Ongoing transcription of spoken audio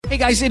Hey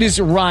guys, it is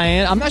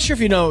Ryan. I'm not sure if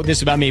you know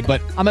this about me, but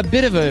I'm a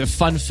bit of a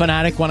fun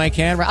fanatic when I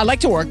can. I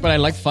like to work, but I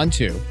like fun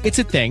too. It's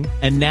a thing.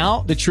 And now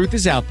the truth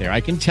is out there.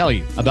 I can tell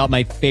you about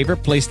my favorite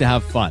place to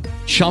have fun.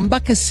 Chumba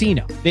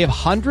Casino. They have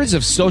hundreds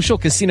of social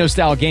casino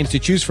style games to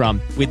choose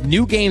from with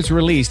new games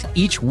released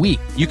each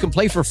week. You can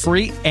play for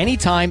free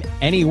anytime,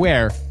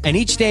 anywhere. And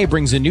each day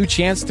brings a new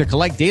chance to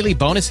collect daily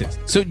bonuses.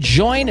 So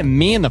join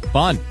me in the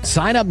fun.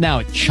 Sign up now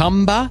at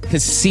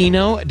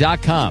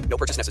ChumbaCasino.com. No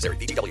purchase necessary.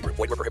 VGW Group.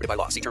 Void where prohibited by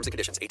law. See terms and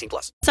conditions.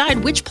 18+.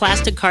 Decide which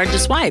plastic card to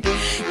swipe.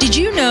 Did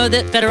you know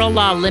that federal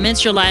law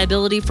limits your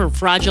liability for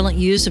fraudulent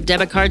use of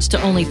debit cards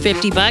to only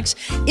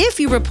 $50 if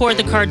you report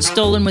the card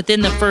stolen within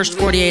the first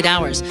 48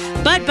 hours?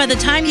 But by the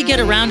time you get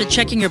around to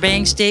checking your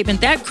bank statement,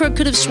 that crook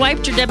could have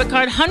swiped your debit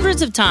card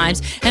hundreds of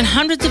times, and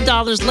hundreds of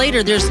dollars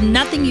later, there's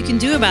nothing you can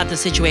do about the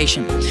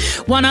situation.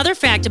 One other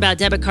fact about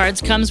debit cards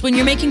comes when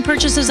you're making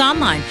purchases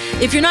online.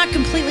 If you're not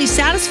completely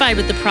satisfied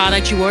with the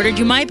product you ordered,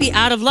 you might be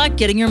out of luck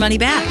getting your money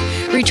back.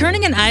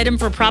 Returning an item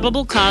for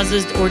probable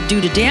causes or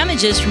due to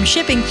damages from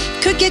shipping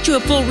could get you a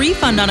full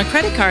refund on a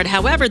credit card.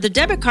 However, the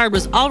debit card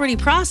was already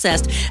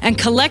processed, and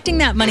collecting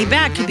that money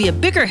back could be a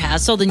bigger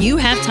hassle than you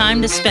have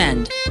time to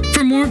spend.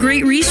 For more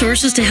great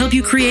resources to help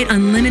you create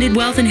unlimited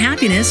wealth and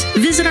happiness,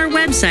 visit our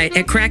website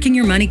at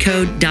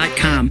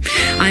crackingyourmoneycode.com.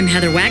 I'm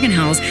Heather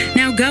Wagenhals.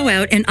 Now go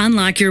out and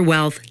unlock your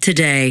wealth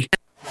today.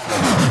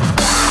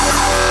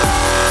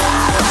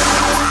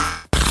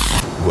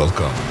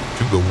 Welcome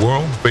to the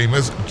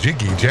world-famous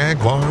Jiggy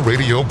Jaguar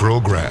radio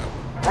program.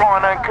 Raw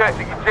and uncut,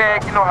 Jiggy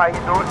Jag, you know how you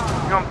do it.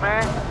 You know what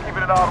I'm saying?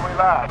 Keeping it all the way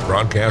live.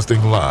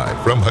 Broadcasting live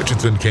from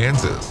Hutchinson,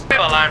 Kansas.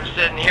 Well, I'm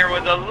sitting here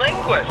with a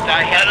linguist.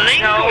 I had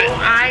no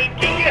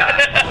idea.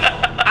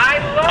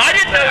 I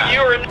didn't know you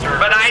were,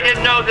 but I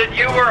didn't know that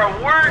you were a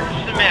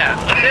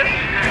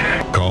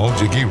wordsmith. Call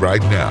Jiggy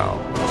right now.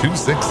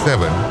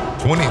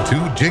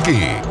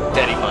 267-22-JIGGY.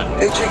 Daddy fun.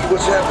 Hey, Jiggy,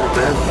 what's happening,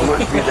 man?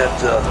 Reminds me of that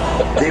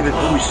David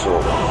Bowie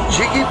song.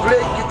 Jiggy play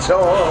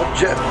guitar.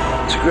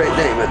 It's a great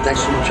name, man.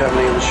 Thanks so much for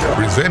having me on the show.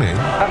 Presenting.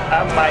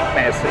 I'm Mike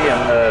Massey,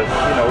 and,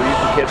 you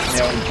can catch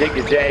me on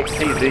Jiggy Jag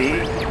TV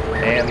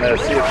and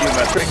see a few of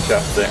my trick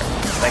shots there.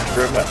 Thank you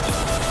very much.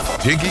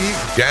 Jiggy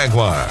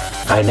Jaguar.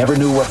 I never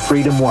knew what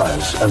freedom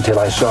was until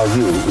I saw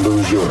you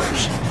lose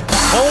yours.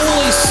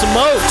 Holy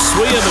smokes,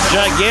 we have a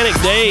gigantic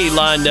day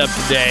lined up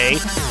today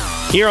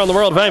here on the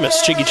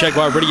world-famous Jiggy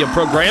Jaguar radio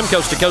program,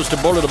 coast to coast and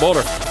border to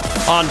border,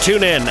 on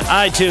TuneIn,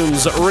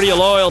 iTunes, Radio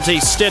Loyalty,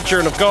 Stitcher,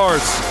 and, of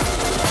course,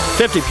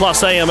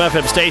 50-plus AM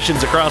FM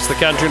stations across the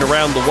country and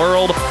around the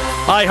world.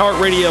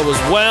 iHeartRadio as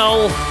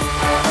well.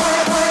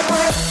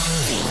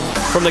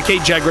 From the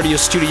KJAG Radio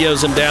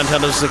Studios in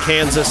downtown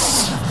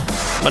Kansas,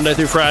 Monday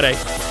through Friday.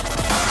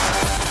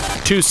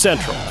 2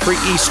 Central, 3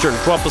 Eastern,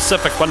 12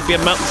 Pacific, 1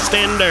 p.m. Mountain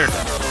Standard.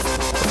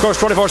 Of course,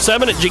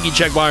 24/7 at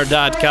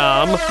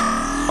JiggyJaguar.com.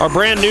 Our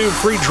brand new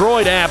free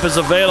Droid app is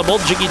available,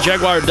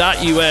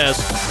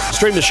 JiggyJaguar.us.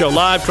 Stream the show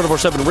live,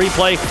 24/7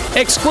 replay,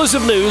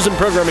 exclusive news and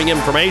programming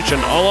information,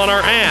 all on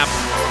our app.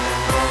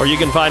 Or you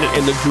can find it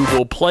in the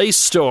Google Play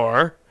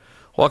Store.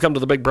 Welcome to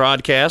the big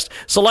broadcast.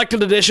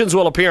 Selected editions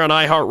will appear on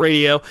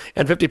iHeartRadio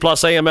and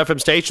 50-plus AM FM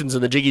stations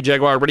in the Jiggy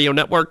Jaguar Radio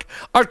Network.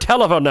 Our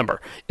telephone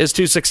number is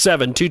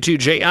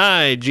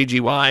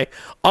 267-22-JIGGY.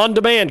 On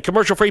demand,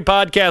 commercial-free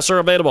podcasts are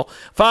available.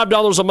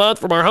 $5 a month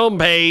from our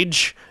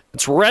homepage.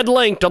 It's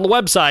red-linked on the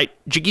website,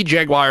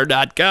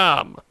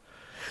 JiggyJaguar.com.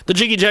 The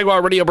Jiggy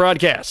Jaguar Radio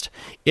broadcast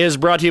is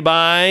brought to you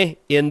by,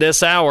 in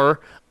this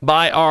hour,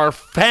 by our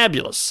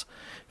fabulous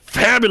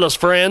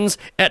friends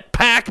at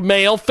Pack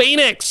Mail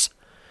Phoenix.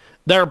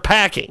 They're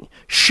packing,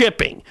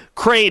 shipping,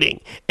 crating,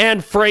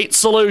 and freight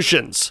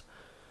solutions.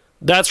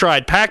 That's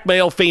right. Pack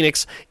Mail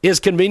Phoenix is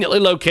conveniently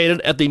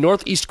located at the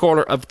northeast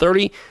corner of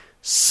 32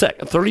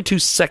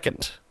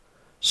 2nd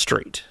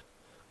Street.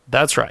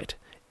 That's right.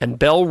 And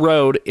Bell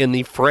Road in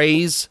the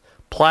Fraze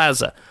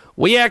Plaza.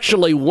 We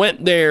actually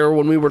went there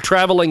when we were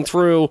traveling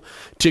through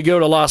to go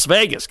to Las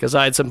Vegas because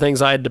I had some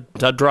things I had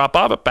to drop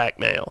off at Pack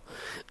Mail.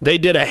 They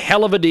did a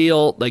hell of a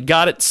deal. They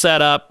got it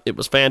set up. It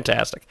was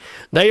fantastic.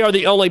 They are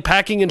the only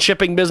packing and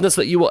shipping business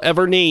that you will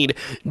ever need.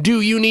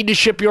 Do you need to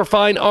ship your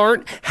fine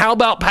art? How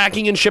about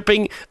packing and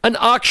shipping an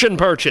auction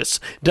purchase?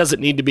 Does it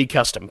need to be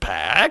custom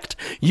packed?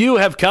 You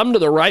have come to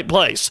the right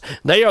place.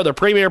 They are the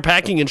premier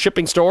packing and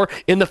shipping store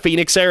in the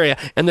Phoenix area,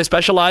 and they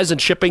specialize in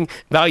shipping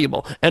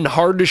valuable and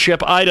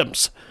hard-to-ship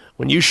items.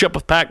 When you ship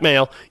with Pack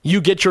Mail,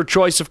 you get your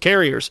choice of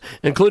carriers,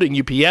 including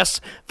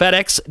UPS,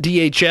 FedEx,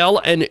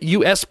 DHL, and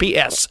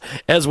USPS,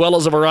 as well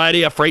as a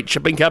variety of freight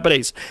shipping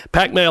companies.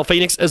 Pack Mail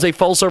Phoenix is a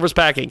full-service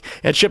packing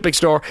and shipping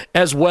store,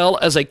 as well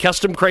as a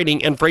custom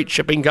crating and freight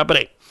shipping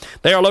company.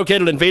 They are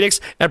located in Phoenix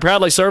and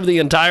proudly serve the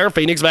entire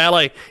Phoenix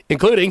Valley,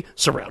 including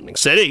surrounding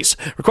cities.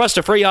 Request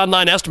a free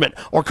online estimate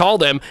or call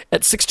them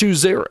at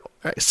 620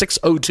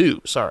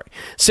 602, sorry.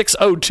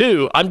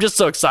 602. I'm just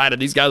so excited.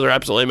 These guys are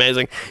absolutely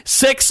amazing.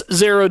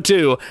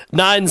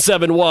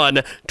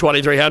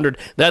 602-971-2300.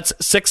 That's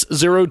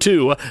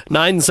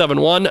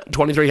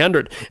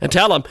 602-971-2300. And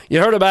tell them you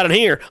heard about it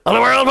here on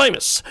the world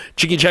famous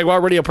Jiggy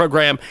Jaguar radio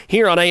program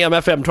here on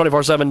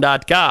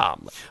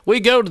AMFM247.com. We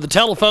go to the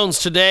telephones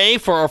today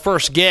for our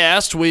first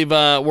guest. We're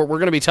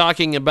going to be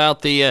talking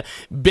about the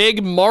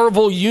big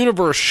Marvel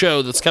Universe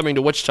show that's coming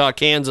to Wichita,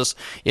 Kansas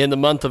in the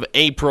month of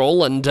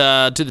April. And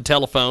to the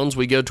telephones,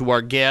 we go to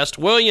our guest.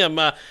 William,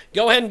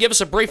 go ahead and give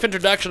us a brief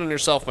introduction on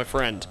yourself, my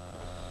friend.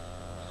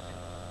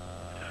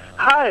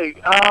 Hi.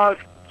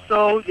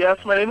 So, yes,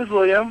 my name is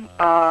William.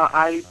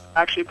 I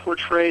actually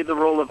portray the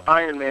role of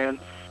Iron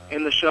Man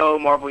in the show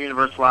Marvel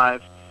Universe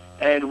Live.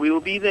 And we will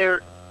be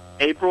there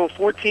April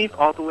 14th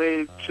all the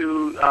way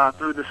to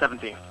through the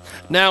 17th.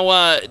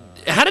 Now,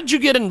 how did you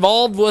get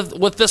involved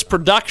with this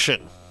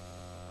production?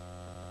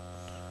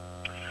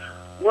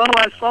 Well,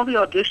 I saw the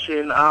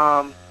audition.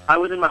 I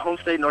was in my home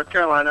state, North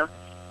Carolina,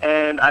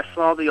 and I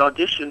saw the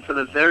audition for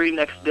the very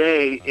next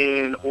day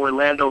in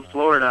Orlando,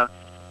 Florida.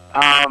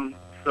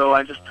 So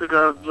I just took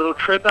a little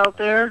trip out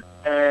there,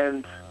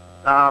 and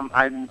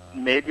I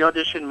made the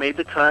audition, made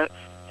the cut,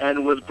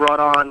 and was brought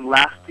on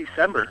last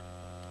December.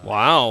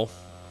 Wow.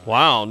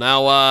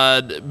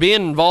 Now,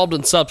 being involved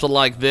in something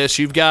like this,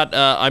 you've got,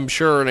 I'm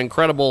sure, an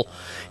incredible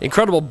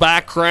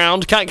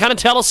background. Kind of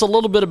tell us a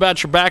little bit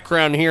about your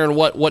background here and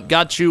what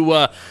got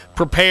you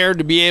prepared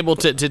to be able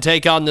to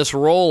take on this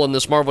role in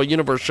this Marvel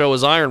Universe show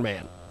as Iron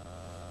Man.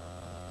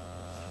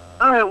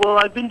 All right, well,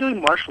 I've been doing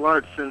martial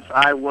arts since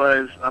I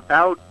was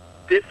about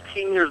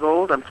 15 years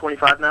old. I'm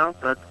 25 now.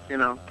 That's,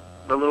 a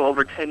little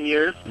over 10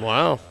 years.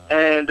 Wow.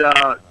 And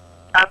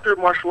after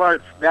martial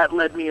arts, that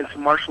led me into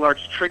martial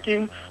arts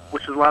tricking,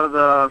 which is a lot of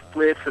the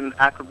flips and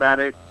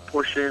acrobatic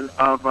portion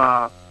of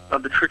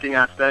the tricking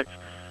aspect.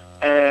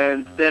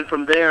 And then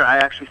from there, I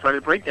actually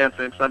started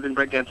breakdancing. So I've been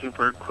breakdancing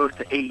for close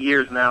to 8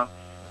 years now.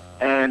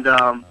 And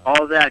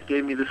all of that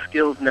gave me the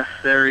skills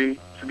necessary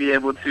to be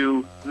able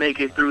to make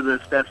it through the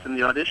steps in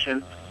the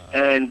audition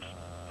and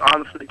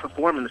honestly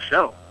perform in the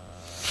show.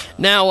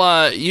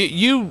 Now,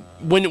 you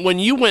when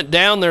you went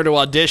down there to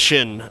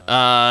audition,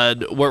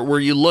 were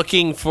you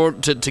looking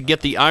to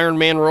get the Iron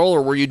Man role,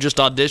 or were you just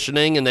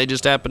auditioning and they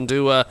just happened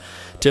to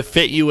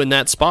fit you in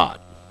that spot?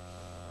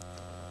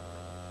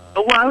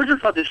 Well, I was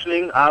just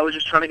auditioning. I was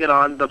just trying to get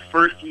on. The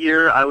first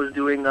year, I was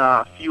doing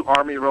a few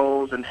army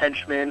roles and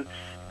henchmen,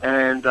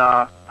 and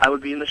I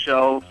would be in the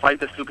show,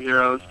 fight the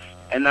superheroes.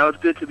 And now it's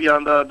good to be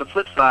on the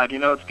flip side.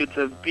 It's good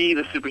to be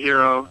the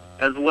superhero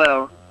as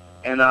well.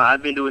 And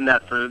I've been doing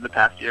that for the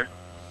past year.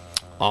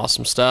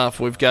 Awesome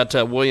stuff. We've got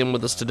William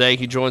with us today.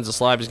 He joins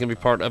us live. He's going to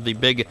be part of the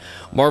big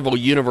Marvel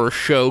Universe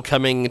show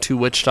coming to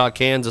Wichita,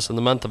 Kansas in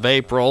the month of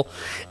April.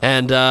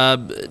 And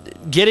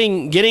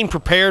getting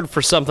prepared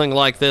for something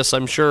like this,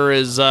 I'm sure,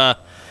 is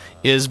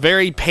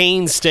very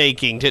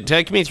painstaking.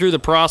 Take me through the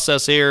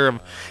process here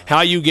of how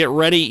you get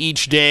ready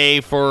each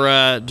day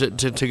for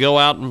to go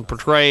out and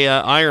portray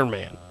Iron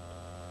Man.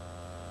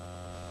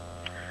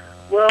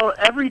 Well,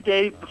 every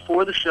day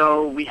before the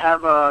show, we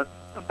have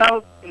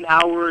about an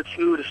hour or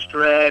two to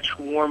stretch,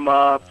 warm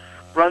up,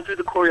 run through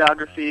the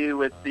choreography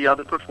with the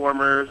other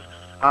performers,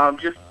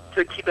 just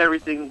to keep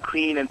everything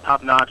clean and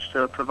top-notch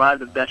to provide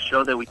the best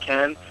show that we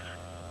can.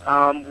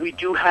 We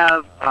do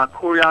have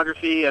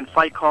choreography and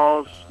fight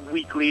calls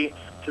weekly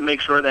to make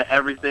sure that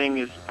everything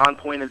is on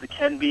point as it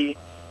can be.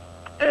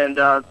 And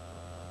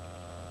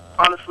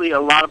honestly, a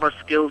lot of our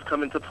skills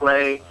come into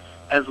play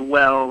as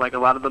well, like a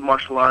lot of the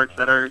martial arts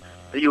that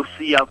you'll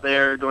see out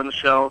there during the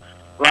show.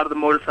 A lot of the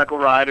motorcycle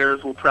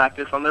riders will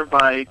practice on their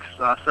bikes,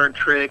 certain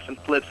tricks and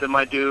flips they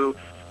might do.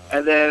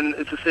 And then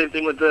it's the same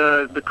thing with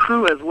the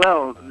crew as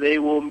well. They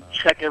will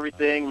check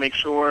everything, make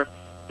sure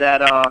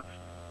that our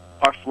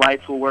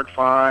flights will work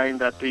fine,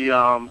 that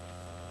the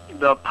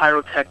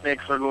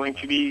pyrotechnics are going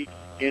to be,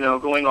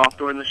 going off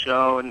during the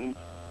show, and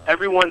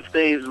everyone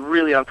stays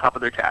really on top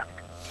of their task.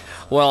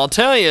 Well, I'll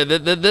tell you,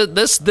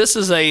 this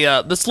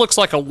looks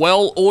like a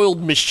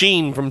well-oiled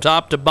machine from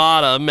top to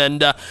bottom.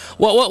 And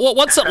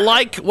what's it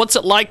like? What's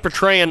it like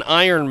portraying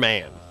Iron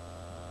Man?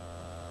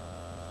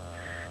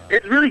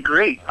 It's really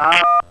great.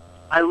 I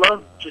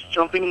love just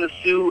jumping in the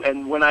suit,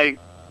 and when I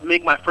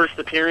make my first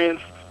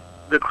appearance,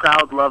 the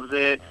crowd loves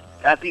it.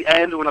 At the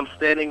end, when I'm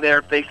standing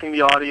there facing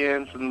the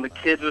audience and the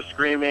kids are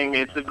screaming,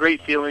 it's a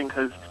great feeling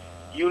because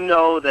you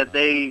know that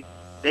they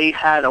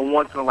had a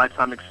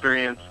once-in-a-lifetime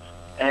experience.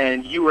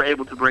 And you were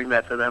able to bring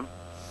that to them.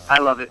 I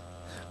love it.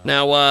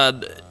 Now,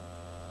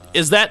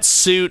 is that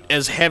suit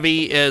as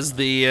heavy as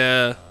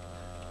the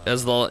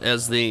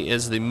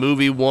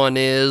movie one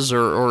is,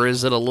 or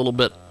is it a little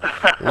bit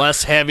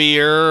less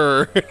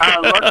heavier?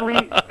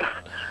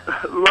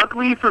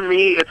 Luckily for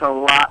me, it's a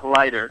lot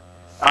lighter.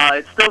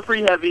 It's still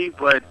pretty heavy,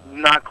 but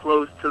not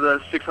close to the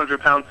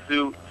 600-pound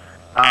suit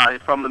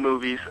from the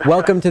movies.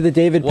 Welcome to the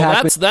David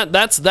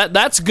Pakman.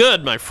 That's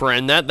good, my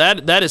friend.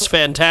 That is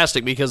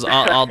fantastic because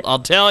I'll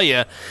tell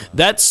you,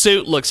 that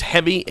suit looks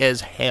heavy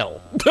as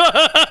hell.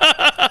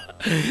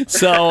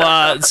 So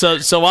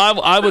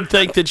I would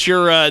think that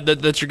you're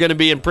that you're going to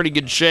be in pretty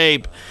good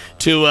shape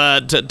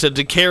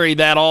to carry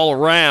that all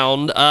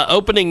around.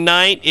 Opening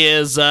night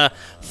is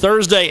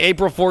Thursday,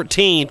 April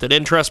 14th at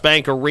Intrust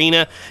Bank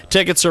Arena.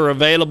 Tickets are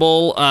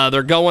available.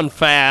 They're going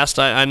fast.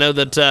 I know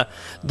that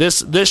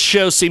this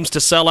show seems to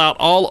sell out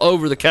all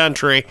over the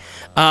country.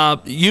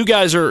 You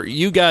guys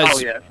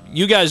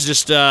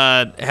just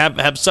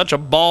have such a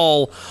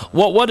ball.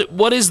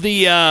 What is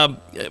the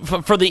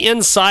for the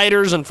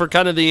insiders and for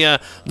kind of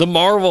the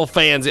Marvel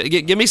fans?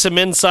 Give me some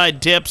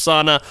inside tips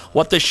on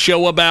what this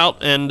show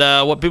about and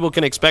what people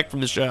can expect from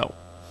the show.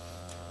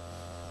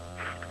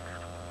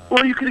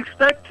 Well, you can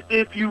expect,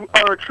 if you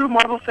are a true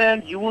Marvel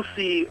fan, you will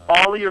see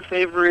all of your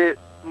favorite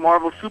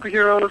Marvel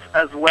superheroes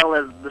as well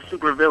as the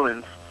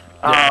supervillains.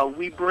 Yeah.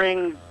 We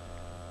bring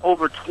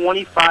over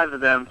 25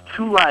 of them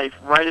to life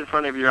right in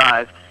front of your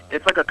eyes.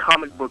 It's like a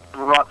comic book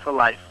brought to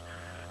life.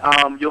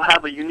 You'll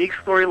have a unique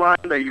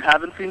storyline that you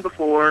haven't seen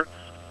before,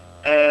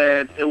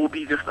 and it will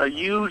be just a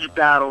huge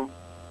battle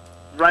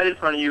right in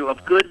front of you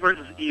of good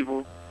versus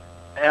evil,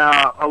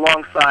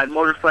 alongside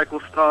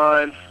motorcycle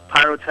stunts,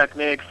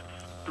 pyrotechnics,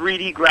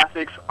 3D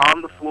graphics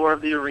on the floor of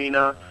the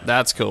arena.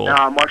 That's cool.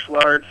 Martial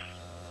arts,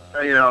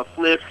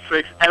 flips,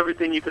 tricks,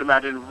 everything you could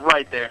imagine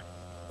right there.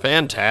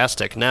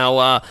 Fantastic.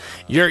 Now,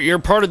 you're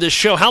part of this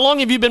show. How long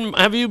have you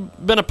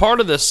been a part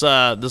of this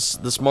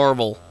this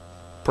Marvel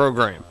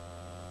program?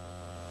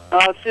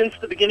 Since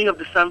the beginning of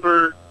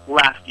December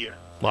last year.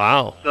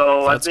 Wow.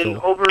 So I've been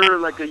over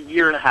like a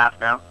year and a half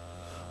now.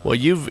 Well,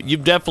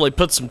 you've definitely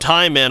put some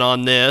time in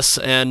on this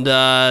and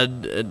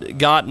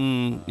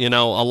gotten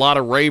a lot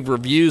of rave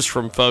reviews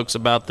from folks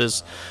about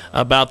this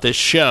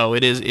show.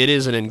 It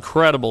is an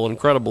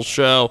incredible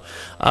show.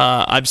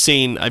 I've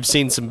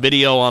seen some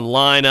video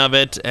online of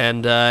it,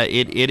 and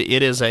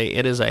it is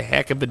a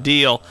heck of a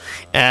deal.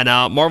 And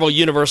Marvel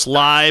Universe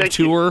Live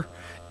Tour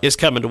is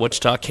coming to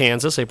Wichita,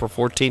 Kansas, April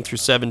 14th through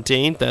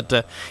 17th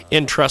at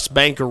Intrust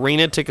Bank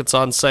Arena. Tickets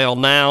on sale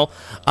now.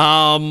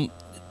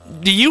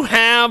 Do you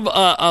have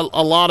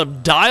a lot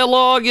of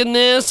dialogue in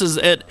this? Is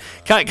it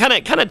kind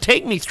of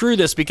take me through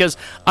this, because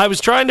I was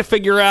trying to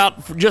figure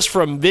out just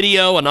from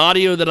video and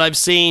audio that I've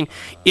seen,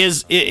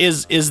 is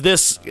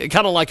this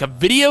kind of like a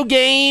video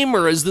game,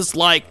 or is this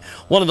like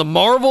one of the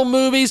Marvel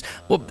movies?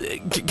 Well,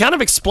 kind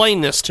of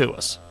explain this to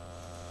us.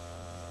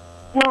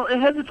 Well, it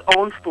has its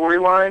own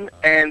storyline,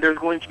 and there's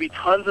going to be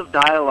tons of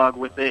dialogue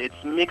with it.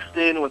 It's mixed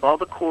in with all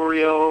the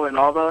choreo and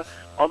all the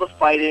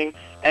fighting,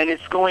 and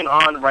it's going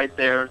on right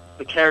there.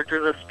 The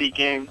characters are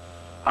speaking,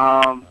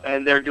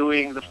 and they're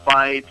doing the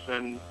fights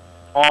and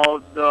all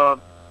the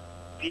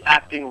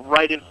acting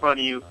right in front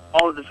of you,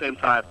 all at the same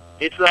time.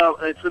 It's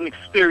an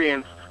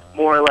experience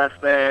more or less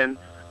than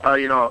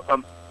a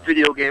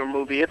video game or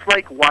movie. It's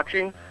like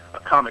watching a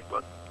comic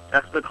book.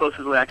 That's the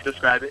closest way I can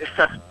describe it.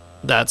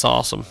 That's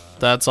awesome.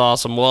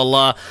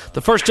 Well,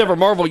 the first ever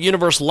Marvel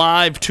Universe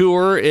Live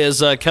Tour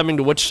is coming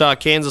to Wichita,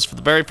 Kansas for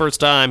the very first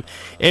time,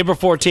 April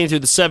 14th through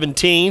the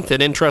 17th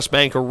at Intrust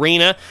Bank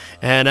Arena.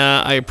 And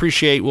I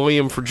appreciate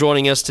William for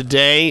joining us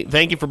today.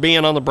 Thank you for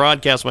being on the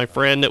broadcast, my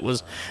friend. It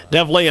was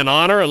definitely an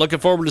honor, and looking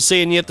forward to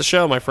seeing you at the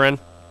show, my friend.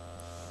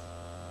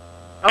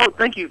 Oh,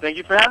 thank you. Thank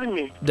you for having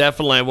me.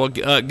 Definitely. Well,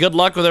 good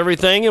luck with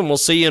everything, and we'll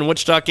see you in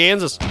Wichita,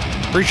 Kansas.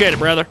 Appreciate it,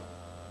 brother.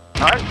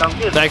 All right, sounds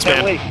good. Thanks,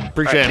 man.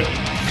 Appreciate it.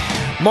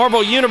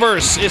 Marvel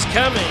Universe is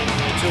coming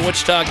to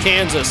Wichita,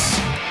 Kansas.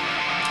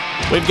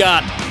 We've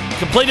got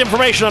complete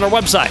information on our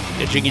website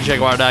at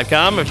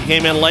JiggyJaguar.com. If you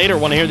came in late or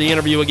want to hear the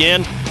interview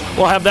again,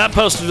 we'll have that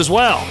posted as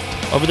well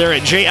over there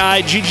at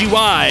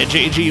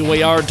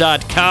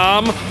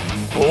JiggyJaguar.com.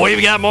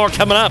 We've got more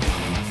coming up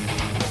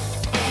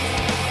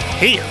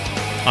here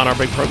on our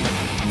big program.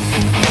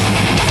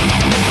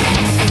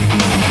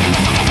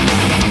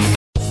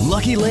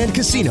 Lucky Land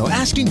Casino,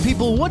 asking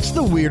people, what's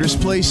the weirdest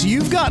place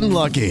you've gotten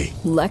lucky?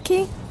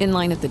 Lucky? In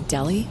line at the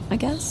deli, I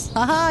guess?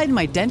 Aha, in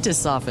my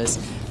dentist's office.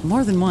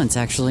 More than once,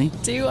 actually.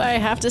 Do I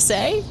have to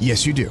say?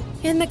 Yes, you do.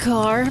 In the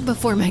car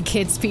before my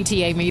kids'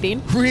 PTA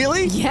meeting.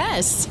 Really?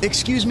 Yes.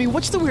 Excuse me,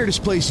 what's the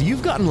weirdest place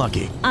you've gotten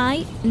lucky?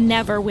 I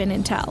never win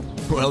and tell.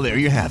 Well, there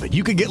you have it.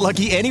 You can get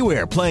lucky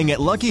anywhere, playing at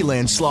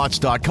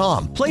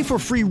LuckyLandSlots.com. Play for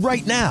free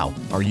right now.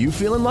 Are you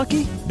feeling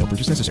lucky? No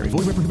purchase necessary.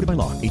 Void where prohibited by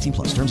law.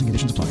 18+. Terms and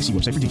conditions apply. See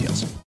website for details.